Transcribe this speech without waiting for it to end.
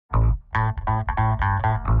Well,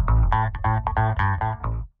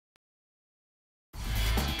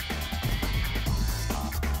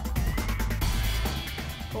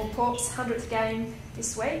 Porp's 100th game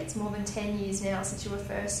this week. It's more than 10 years now since you were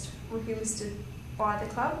first rookie listed by the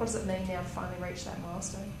club. What does it mean now to finally reach that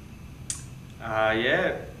milestone?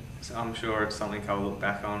 Yeah, I'm sure it's something I'll look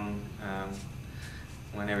back on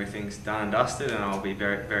when everything's done and dusted, and I'll be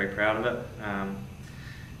very, very proud of it.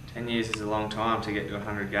 10 years is a long time to get to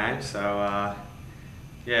 100 games, so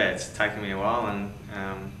yeah, it's taken me a while, and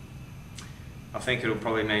I think it'll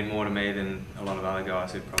probably mean more to me than a lot of other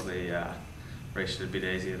guys who probably reached it a bit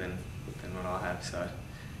easier than what I have. So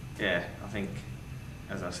yeah, I think,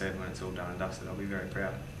 as I said, when it's all done and dusted, I'll be very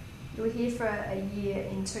proud. You were here for a year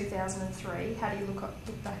in 2003. How do you look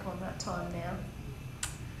back on that time now?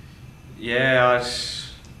 Yeah,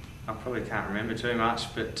 I probably can't remember too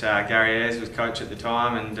much, but Gary Ayres was coach at the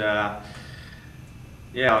time, and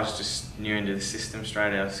yeah, I was just new into the system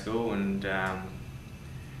straight out of school, and I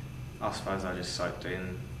suppose I just soaked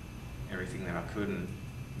in everything that I could, and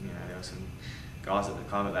there were some guys at the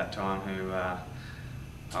club at that time who I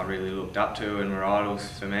really looked up to and were idols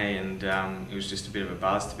for me, and it was just a bit of a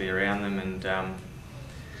buzz to be around them, and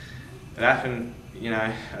it happened,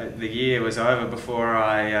 the year was over before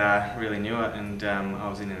I really knew it, and I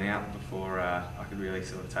was in and out before I could really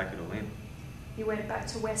sort of take it all in. You went back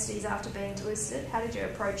to Westies after being delisted. How did you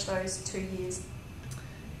approach those 2 years?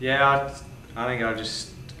 Yeah, I think I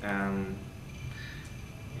just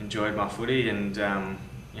enjoyed my footy, and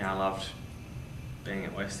I loved being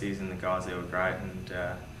at Westies, and the guys there were great, and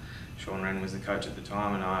Sean Wren was the coach at the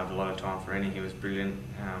time, and I had a lot of time for Rennie. He was brilliant.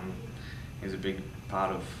 He was a big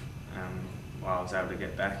part of why I was able to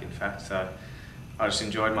get back, in fact. So I just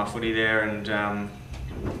enjoyed my footy there, and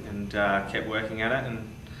kept working at it, and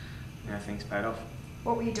things paid off.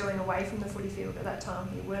 What were you doing away from the footy field at that time?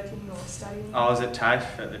 Were you working or studying? I was at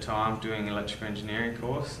TAFE at the time doing an electrical engineering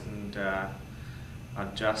course, and I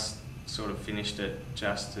just sort of finished it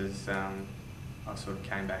just as I sort of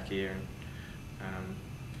came back here, and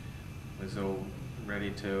was all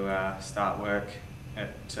ready to start work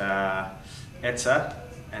at ETSA,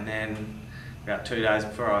 and then about 2 days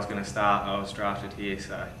before I was going to start, I was drafted here,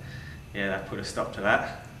 so yeah, that put a stop to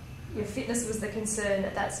that. Your fitness was the concern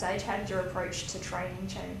at that stage. How did your approach to training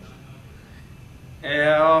change?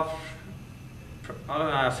 Yeah, I don't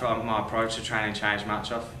know if my approach to training changed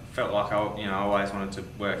much. I felt like I always wanted to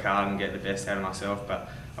work hard and get the best out of myself, but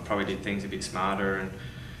I probably did things a bit smarter,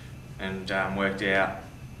 and worked out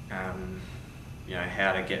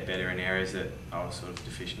how to get better in areas that I was sort of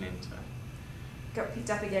deficient in. So. Got picked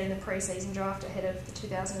up again in the pre-season draft ahead of the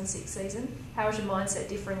 2006 season. How was your mindset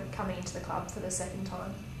different coming into the club for the second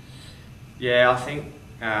time? Yeah, I think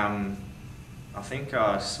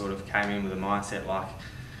I sort of came in with a mindset like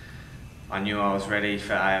I knew I was ready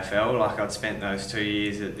for AFL. Like I'd spent those 2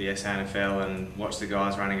 years at the SANFL and watched the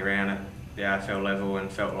guys running around at the AFL level,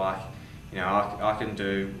 and felt like I can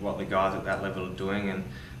do what the guys at that level are doing, and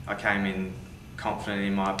I came in confident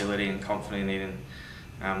in my ability and confident in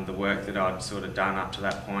the work that I'd sort of done up to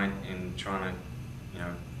that point in trying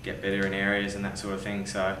to get better in areas and that sort of thing.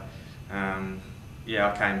 So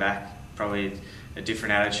yeah, I came back probably a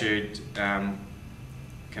different attitude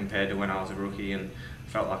compared to when I was a rookie, and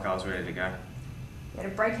felt like I was ready to go. You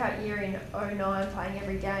had a breakout year in 2009, playing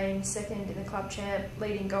every game, second in the club champ,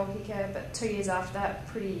 leading goal kicker, but 2 years after that,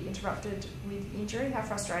 pretty interrupted with injury. How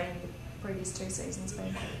frustrating have the previous 2 seasons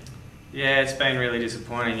been? Yeah, it's been really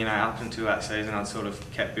disappointing. Up until that season, I'd sort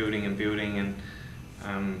of kept building and building, and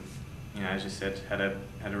as you said, had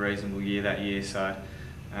a reasonable year that year. So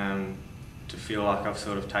to feel like I've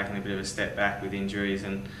sort of taken a bit of a step back with injuries,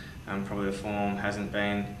 and probably the form hasn't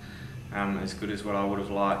been as good as what I would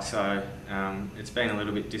have liked. So it's been a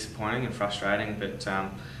little bit disappointing and frustrating, but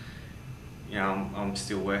I'm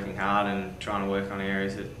still working hard and trying to work on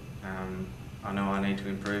areas that I know I need to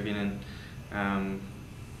improve in, and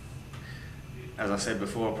as I said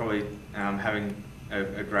before, probably having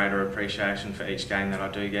a greater appreciation for each game that I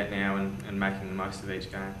do get now, and making the most of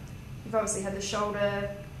each game. You've obviously had the shoulder,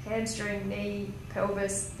 hamstring, knee,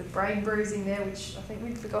 pelvis, the brain bruising there, which I think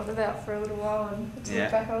we'd forgotten about for a little while and to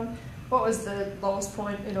look back on. What was the lowest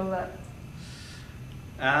point in all that?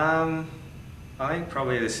 I think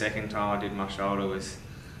probably the second time I did my shoulder was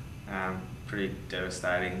pretty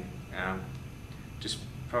devastating. Just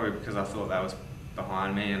probably because I thought that was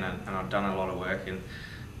behind me, and I'd done a lot of work, and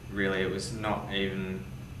really it was not even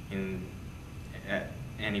in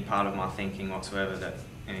any part of my thinking whatsoever that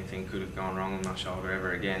anything could have gone wrong with my shoulder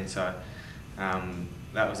ever again. So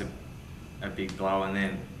that was a big blow, and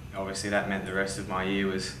then obviously that meant the rest of my year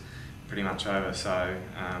was pretty much over. So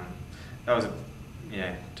that was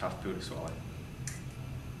a tough pill to swallow.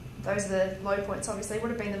 Those are the low points, obviously. What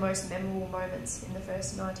have been the most memorable moments in the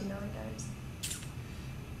first 99 games?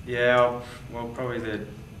 Yeah, well, probably the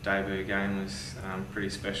debut game was pretty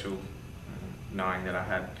special, knowing that I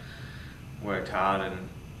had worked hard and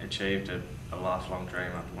achieved a lifelong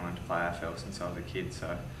dream. I've wanted to play AFL since I was a kid,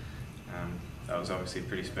 so that was obviously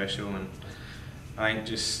pretty special. And I think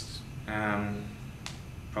just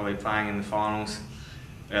probably playing in the finals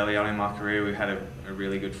early on in my career, we had a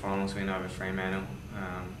really good finals win over Fremantle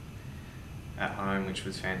at home, which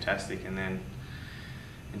was fantastic. And then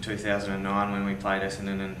in 2009, when we played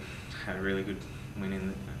Essendon and had a really good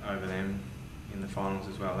win over them in the finals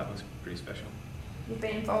as well, that was pretty special. You've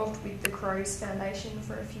been involved with the Crows Foundation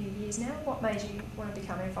for a few years now. What made you want to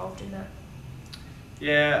become involved in that?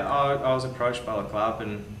 Yeah, I was approached by the club,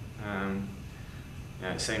 and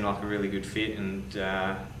it seemed like a really good fit, and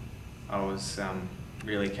I was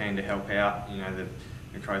really keen to help out.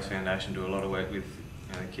 The Crows Foundation do a lot of work with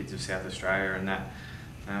the kids of South Australia, and that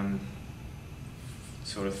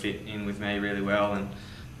sort of fit in with me really well.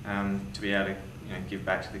 And to be able to give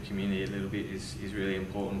back to the community a little bit is really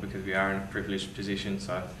important, because we are in a privileged position.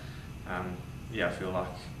 So I feel like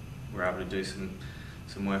we're able to do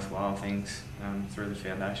some worthwhile things through the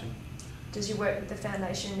foundation. Does your work with the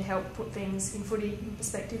foundation help put things in footy in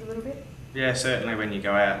perspective a little bit? Yeah, certainly. When you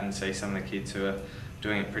go out and see some of the kids who are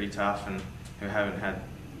doing it pretty tough and who haven't had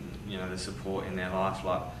the support in their life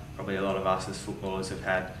like probably a lot of us as footballers have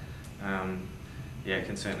had, it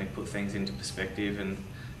can certainly put things into perspective, and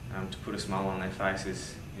to put a smile on their face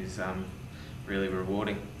is really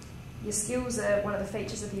rewarding. Your skills are one of the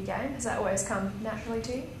features of your game. Has that always come naturally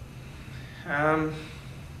to you? I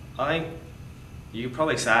think you could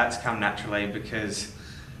probably say it's come naturally, because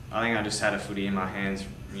I think I just had a footy in my hands,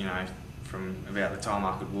 from about the time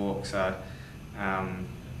I could walk. So,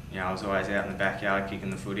 I was always out in the backyard kicking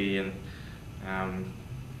the footy, and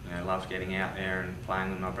loved getting out there and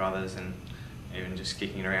playing with my brothers, and even just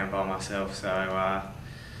kicking around by myself. So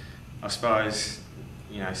I suppose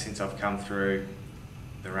since I've come through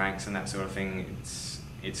the ranks and that sort of thing,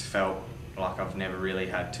 it's felt like I've never really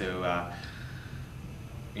had to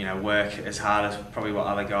work as hard as probably what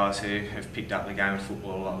other guys who have picked up the game of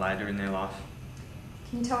football a lot later in their life.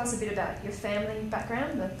 Can you tell us a bit about your family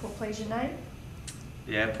background, the Porplyzia name?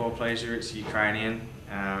 Yeah, Porplyzia, it's Ukrainian.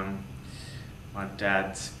 My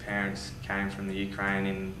dad's parents came from the Ukraine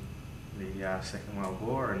in the Second World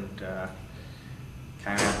War, and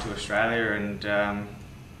came out to Australia, and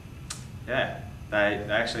they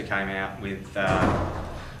actually came out with,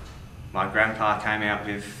 my grandpa came out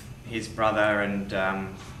with his brother, and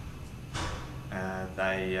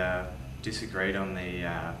they disagreed on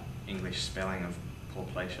the English spelling of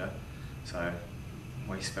Porplyzia, so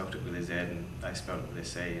we spelt it with a Z and they spelt it with a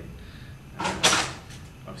C, and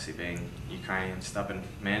obviously being Ukrainian stubborn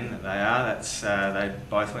men that they are, they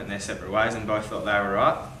both went their separate ways and both thought they were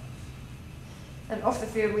right. And off the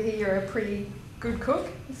field, we hear you're a pretty good cook.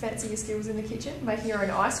 You fancy your skills in the kitchen, making your own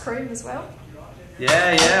ice cream as well?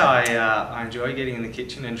 Yeah, I enjoy getting in the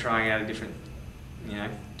kitchen and trying out different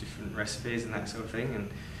recipes and that sort of thing, and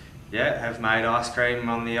have made ice cream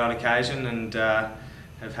on the odd occasion, and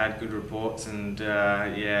have had good reports, and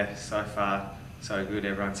so far so good.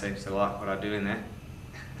 Everyone seems to like what I do in there.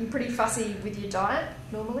 You're pretty fussy with your diet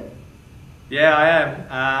normally? Yeah, I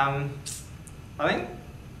am. I think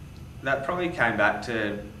that probably came back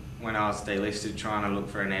to when I was delisted, trying to look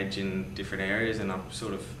for an edge in different areas, and I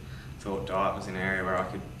sort of thought diet was an area where I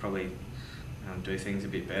could probably do things a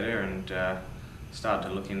bit better, and started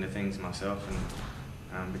to look into things myself,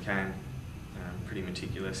 and became pretty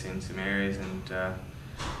meticulous in some areas, and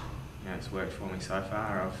it's worked for me so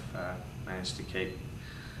far. I've managed to keep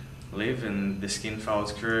Liv and the Skin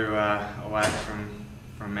Folds crew away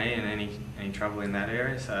from me and any trouble in that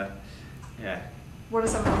area, so yeah. What are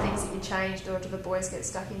some of the things that you changed, or do the boys get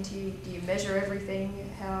stuck into you? Do you measure everything?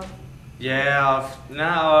 How? Yeah,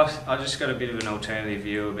 I just got a bit of an alternative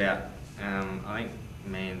view about, I think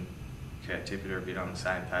me and Kurt Tippett are a bit on the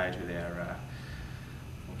same page with our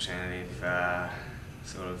alternative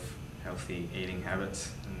sort of healthy eating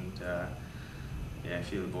habits, and a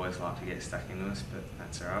few of the boys like to get stuck into us, but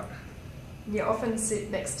that's alright. You often sit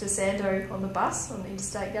next to Sando on the bus on the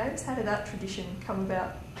interstate games. How did that tradition come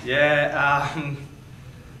about? Yeah,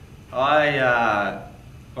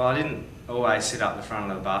 I didn't always sit up the front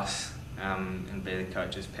of the bus and be the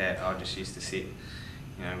coach's pet. I just used to sit,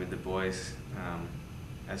 with the boys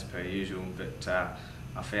as per usual. But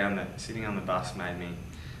I found that sitting on the bus made me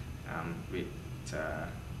a bit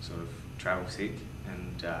sort of travel sick,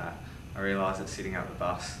 and I realised that sitting up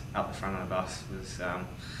the front of the bus was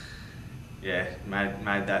yeah,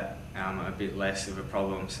 made that a bit less of a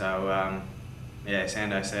problem. So yeah,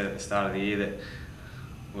 Sando said at the start of the year that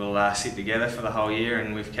we'll sit together for the whole year,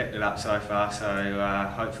 and we've kept it up so far. So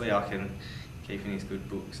hopefully I can keep in his good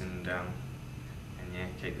books and yeah,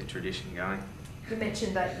 keep the tradition going. You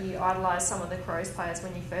mentioned that you idolised some of the Crows players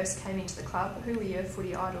when you first came into the club. Who were your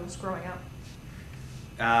footy idols growing up?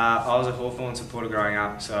 I was a Hawthorn supporter growing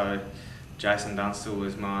up, so Jason Dunstall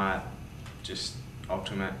was my just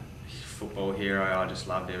ultimate football hero. I just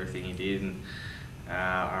loved everything he did, and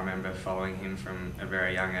I remember following him from a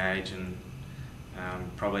very young age, and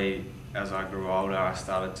probably as I grew older I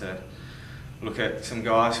started to look at some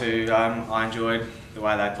guys who I enjoyed the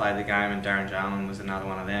way they played the game, and Darren Jarman was another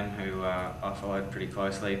one of them who I followed pretty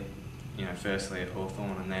closely, you know, firstly at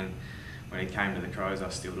Hawthorn, and then when he came to the Crows I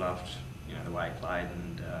still loved, you know, the way he played,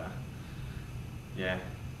 and yeah,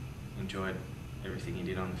 enjoyed everything he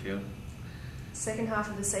did on the field. Second half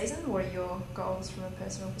of the season, what are your goals from a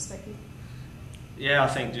personal perspective? Yeah, I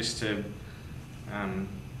think just to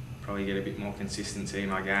probably get a bit more consistency in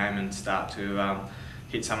my game and start to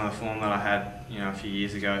hit some of the form that I had, you know, a few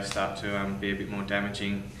years ago. Start to be a bit more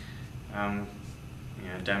damaging, you know,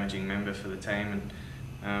 damaging member for the team,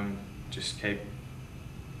 and just keep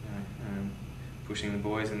pushing the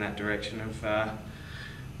boys in that direction of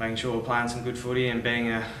making sure we're playing some good footy and being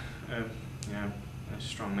you know, a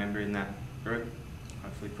strong member in that group.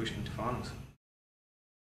 Hopefully pushing to finals.